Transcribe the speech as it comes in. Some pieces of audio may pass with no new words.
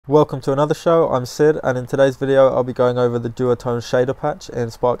Welcome to another show. I'm Sid, and in today's video I'll be going over the Duotone shader patch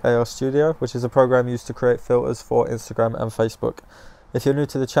in Spark AR Studio, which is a program used to create filters for Instagram and Facebook. If you're new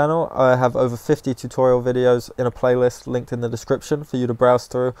to the channel, I have over 50 tutorial videos in a playlist linked in the description for you to browse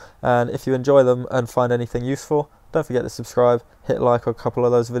through, and if you enjoy them and find anything useful, don't forget to subscribe, hit like on a couple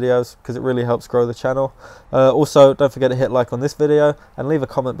of those videos because it really helps grow the channel. Also, don't forget to hit like on this video and leave a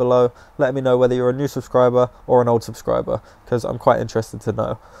comment below letting me know whether you're a new subscriber or an old subscriber, because I'm quite interested to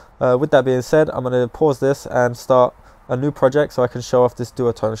know. With that being said, I'm going to pause this and start a new project so I can show off this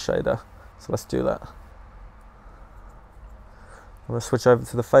Duotone shader. So let's do that. I'm going to switch over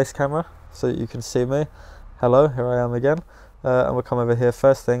to the face camera so that you can see me. Hello, here I am again. And we'll come over here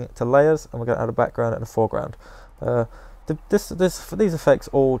first thing to layers, and we're going to add a background and a foreground. These effects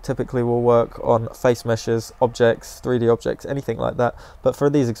all typically will work on face meshes, objects, 3D objects, anything like that. But for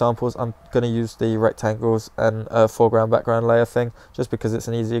these examples, I'm going to use the rectangles and foreground background layer thing, just because it's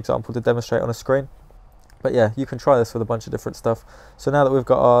an easy example to demonstrate on a screen. But yeah, you can try this with a bunch of different stuff. So now that we've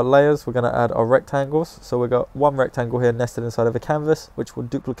got our layers, we're going to add our rectangles. So we've got one rectangle here nested inside of a canvas, which we'll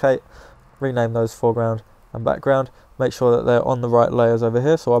duplicate, rename those foreground and background, make sure that they're on the right layers over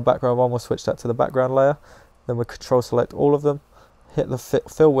here. So our background one, we'll switch that to the background layer. Then we control select all of them, hit the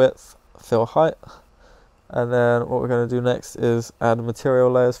fill width, fill height, and then what we're going to do next is add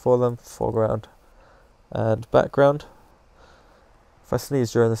material layers for them, foreground and background. If I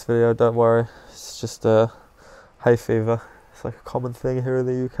sneeze during this video, don't worry, it's just hay fever. It's like a common thing here in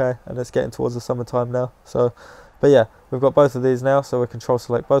the UK, and it's getting towards the summertime now. So, but yeah, we've got both of these now, so we control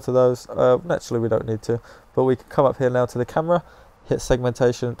select both of those. Naturally we don't need to, but we can come up here now to the camera, hit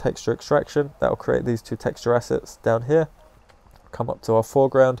segmentation, texture extraction. That will create these two texture assets down here. Come up to our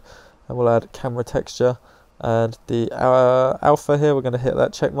foreground and we'll add camera texture, and the alpha here, we're going to hit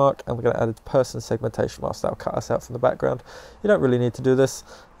that check mark, and we're going to add a person segmentation mask. That'll cut us out from the background. You don't really need to do this.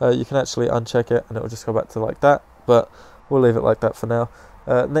 You can actually uncheck it and it will just go back to like that, but we'll leave it like that for now.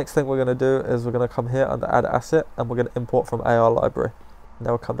 Next thing we're going to do is we're going to come here under add asset, and we're going to import from AR library. Now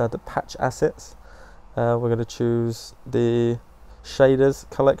we'll come down to patch assets. We're going to choose the shaders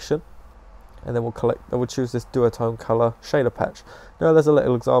collection, and then we'll choose this duotone color shader patch. Now there's a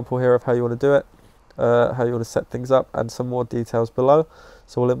little example here of how you want to do it, how you want to set things up, and some more details below.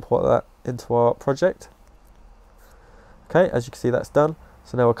 So we'll import that into our project. Okay, as you can see, that's done.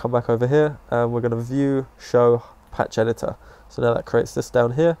 So now we'll come back over here and we're going to view show patch editor. So now that creates this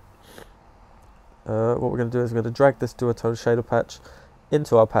down here. What we're going to do is we're going to drag this duotone shader patch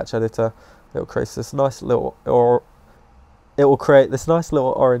into our patch editor. It will create this nice little orange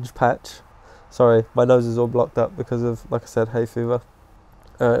patch. Sorry, my nose is all blocked up because of, like I said, hay fever.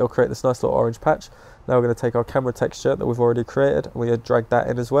 It'll create this nice little orange patch. Now we're going to take our camera texture that we've already created, and we're going to drag that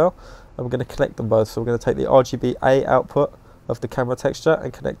in as well, and we're going to connect them both. So we're going to take the RGB output of the camera texture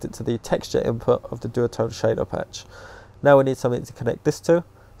and connect it to the texture input of the duotone shader patch. Now we need something to connect this to,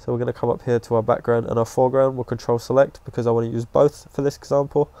 so we're going to come up here to our background and our foreground. We'll control select because I want to use both for this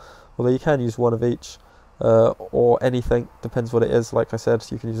example, although you can use one of each. Or anything, depends what it is. Like I said,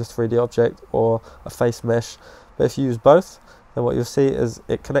 you can use a 3D object or a face mesh, but if you use both, then what you'll see is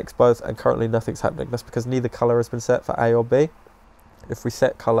it connects both, and currently nothing's happening. That's because neither color has been set for A or B. If we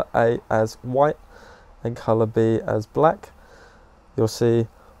set color A as white and color B as black, you'll see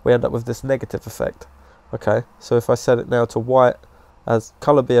we end up with this negative effect. Okay, so if I set it now to white, as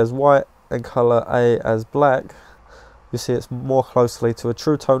color B as white and color A as black, you see it's more closely to a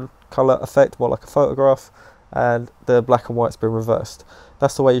true tone color effect, more like a photograph, and the black and white's been reversed.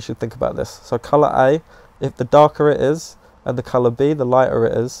 That's the way you should think about this. So color A, if the darker it is, and the color B, the lighter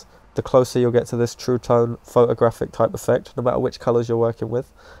it is, the closer you'll get to this true tone photographic type effect, no matter which colors you're working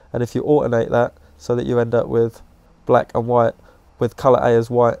with. And if you alternate that so that you end up with black and white, with color A as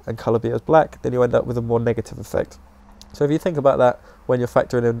white and color B as black, then you end up with a more negative effect. So if you think about that when you're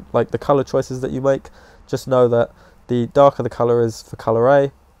factoring in like the color choices that you make, just know that the darker the color is for color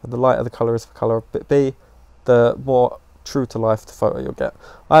A, and the lighter the color is for color B, the more true to life the photo you'll get.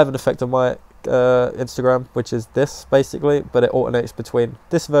 I have an effect on my Instagram, which is this basically, but it alternates between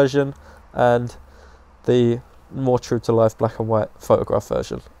this version and the more true to life black and white photograph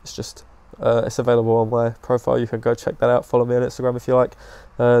version. It's just it's available on my profile. You can go check that out. Follow me on Instagram if you like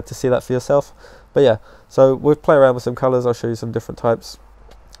to see that for yourself. But yeah, so we'll play around with some colors. I'll show you some different types.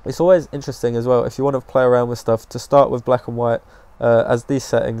 It's always interesting as well, if you want to play around with stuff, to start with black and white as these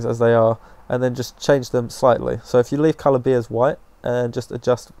settings as they are, and then just change them slightly. So if you leave color B as white and just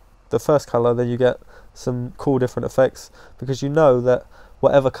adjust the first color, then you get some cool different effects, because you know that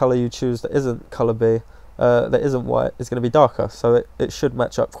whatever color you choose that isn't color B, that isn't white, is going to be darker, so it should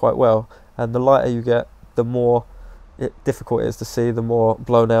match up quite well. And the lighter you get, the more difficult it is to see, the more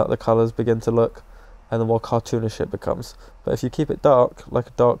blown out the colours begin to look, and the more cartoonish it becomes. But if you keep it dark, like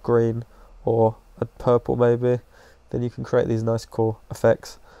a dark green or a purple maybe, then you can create these nice cool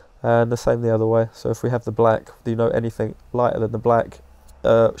effects. And the same the other way. So if we have the black, anything lighter than the black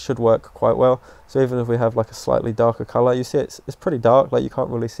should work quite well. So even if we have like a slightly darker colour, you see it's pretty dark, like you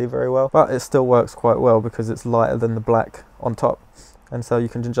can't really see very well, but it still works quite well because it's lighter than the black on top. And so you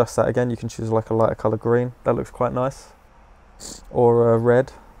can adjust that again. You can choose like a lighter colour green, that looks quite nice, or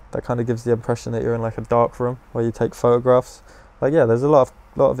red, that kind of gives the impression that you're in like a dark room where you take photographs. Like, yeah, there's a lot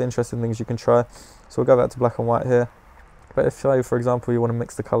of interesting things you can try. So we'll go back to black and white here. But if, say, for example, you want to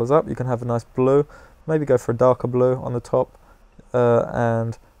mix the colours up, you can have a nice blue, maybe go for a darker blue on the top,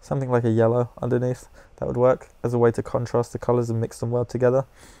 and something like a yellow underneath. That would work as a way to contrast the colours and mix them well together.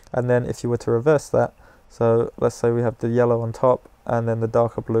 And then if you were to reverse that, so let's say we have the yellow on top and then the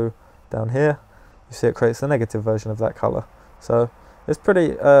darker blue down here, you see it creates a negative version of that colour. So it's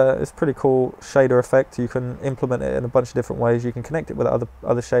pretty cool shader effect. You can implement it in a bunch of different ways. You can connect it with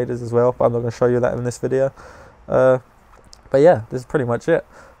other shaders as well, but I'm not going to show you that in this video. But yeah, this is pretty much it.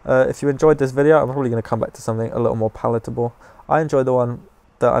 If you enjoyed this video, I'm probably going to come back to something a little more palatable. I enjoyed the one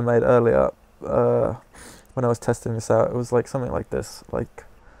that I made earlier when I was testing this out. It was like something like this. Like,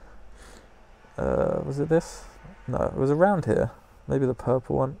 was it this? No, it was around here. Maybe the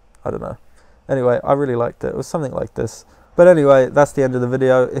purple one. I don't know. Anyway, I really liked it. It was something like this. But anyway, that's the end of the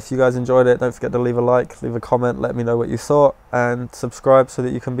video. If you guys enjoyed it, don't forget to leave a like, leave a comment, let me know what you thought, and subscribe so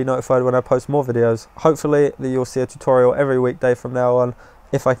that you can be notified when I post more videos. Hopefully you'll see a tutorial every weekday from now on,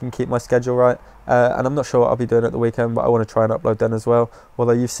 if I can keep my schedule right. And I'm not sure what I'll be doing at the weekend, but I want to try and upload then as well.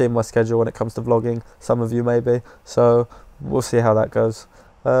 Although you've seen my schedule when it comes to vlogging, some of you maybe, so we'll see how that goes.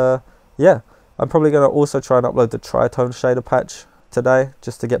 Yeah, I'm probably going to also try and upload the Duotone shader patch today,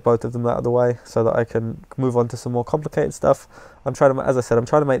 just to get both of them out of the way so that I can move on to some more complicated stuff. I'm trying to, as I said, I'm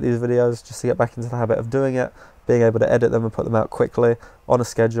trying to make these videos just to get back into the habit of doing it, being able to edit them and put them out quickly on a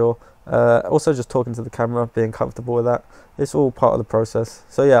schedule. Also just talking to the camera, being comfortable with that. It's all part of the process.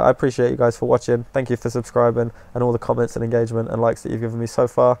 So yeah, I appreciate you guys for watching. Thank you for subscribing and all the comments and engagement and likes that you've given me so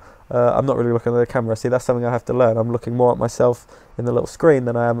far. I'm not really looking at the camera. See, that's something I have to learn. I'm looking more at myself in the little screen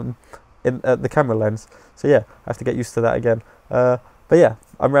than I am at the camera lens. So yeah, I have to get used to that again. But yeah,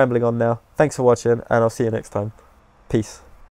 I'm rambling on now. Thanks for watching, and I'll see you next time. Peace.